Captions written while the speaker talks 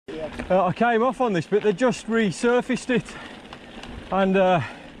I came off on this bit, they just resurfaced it, and I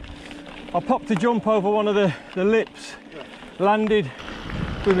popped a jump over one of the lips, landed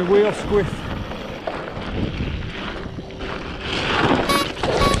with my wheel squiff.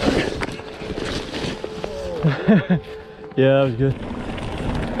 Yeah, that was good.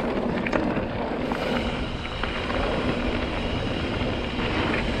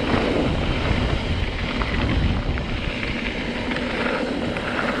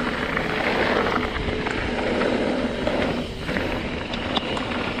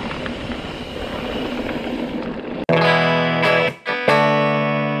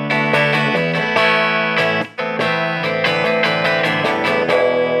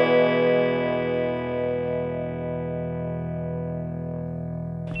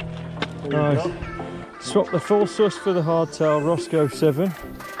 Right, swap the full sus for the hardtail Roscoe 7.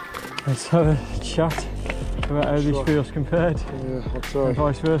 Let's have a chat about how this feels compared, and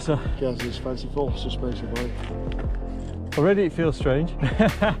vice versa. Yeah, it's fancy full suspension bike. Already it feels strange.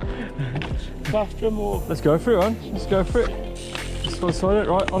 Faster more. Let's go for it, man. Let's go for it. This one's solid.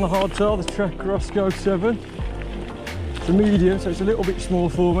 Right, on the hardtail, the Trek Roscoe 7. It's a medium, so it's a little bit small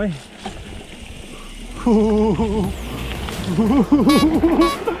for me.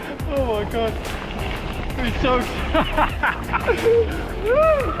 Oh my god, it's so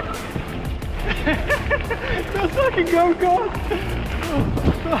feels like a go-kart.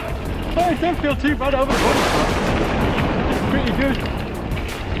 Oh, it don't feel too bad over. It's pretty good.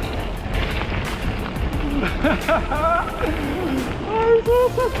 Oh, it's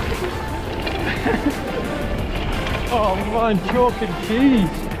awesome. Oh man, chalk and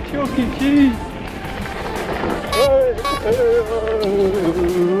cheese. Chalk and cheese.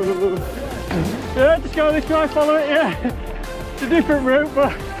 Yeah, just go this way, follow it, yeah. It's a different route,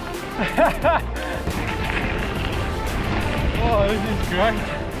 but oh, this is great.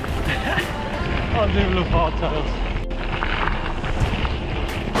 I do love hardtails.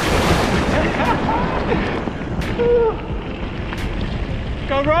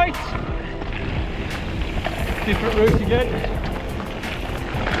 Go right. Different route again.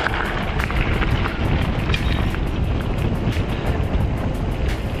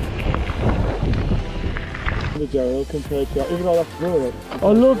 General compared to even though that's brilliant.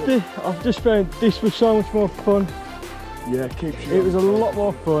 I loved it. I've just found this was so much more fun. Yeah, it keeps you. It was a lot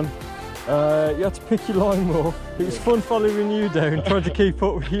more fun. You had to pick your line more. It was fun following you down, trying to keep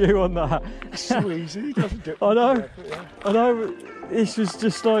up with you on that. It's so easy. It doesn't do I know. Effort, yeah. I know. This was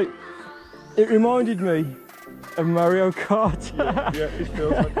just like, it reminded me of Mario Kart. Yeah, it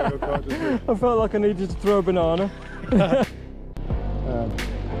feels like Mario Kart, doesn't it? I felt like I needed to throw a banana.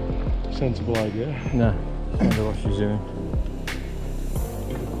 Sensible idea. No. I wonder what she's doing.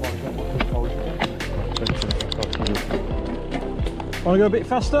 Want to go a bit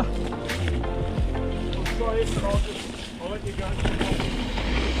faster? I'll try it, but I'll let you go.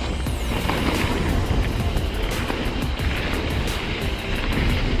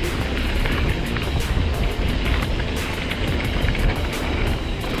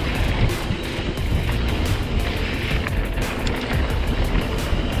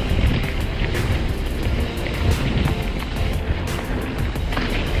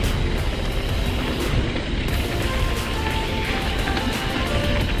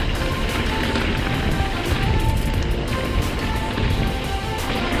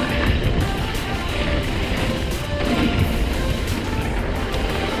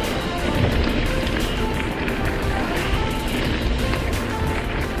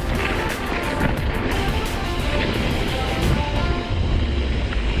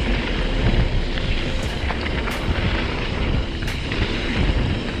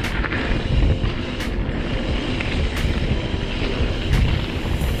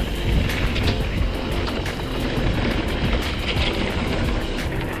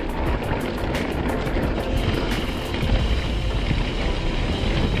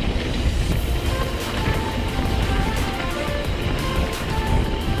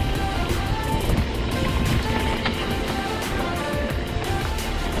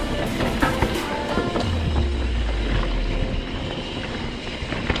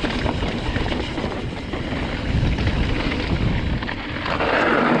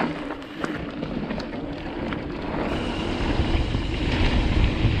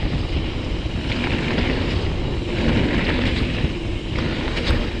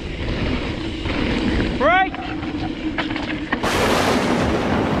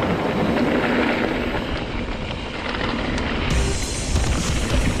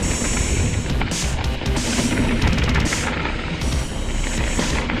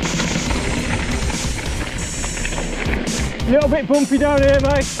 Little bit bumpy down here,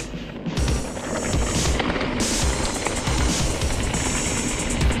 mate.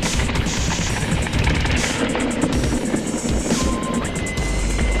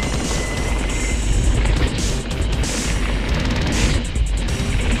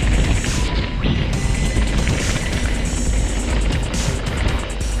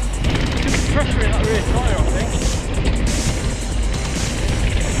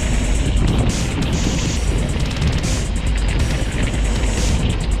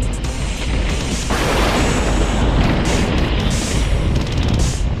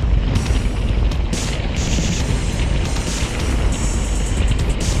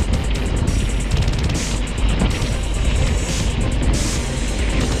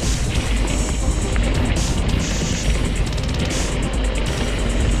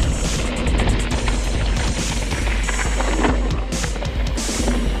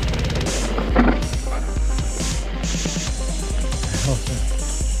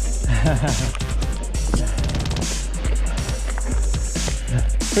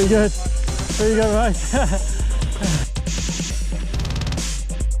 Pretty good, mate.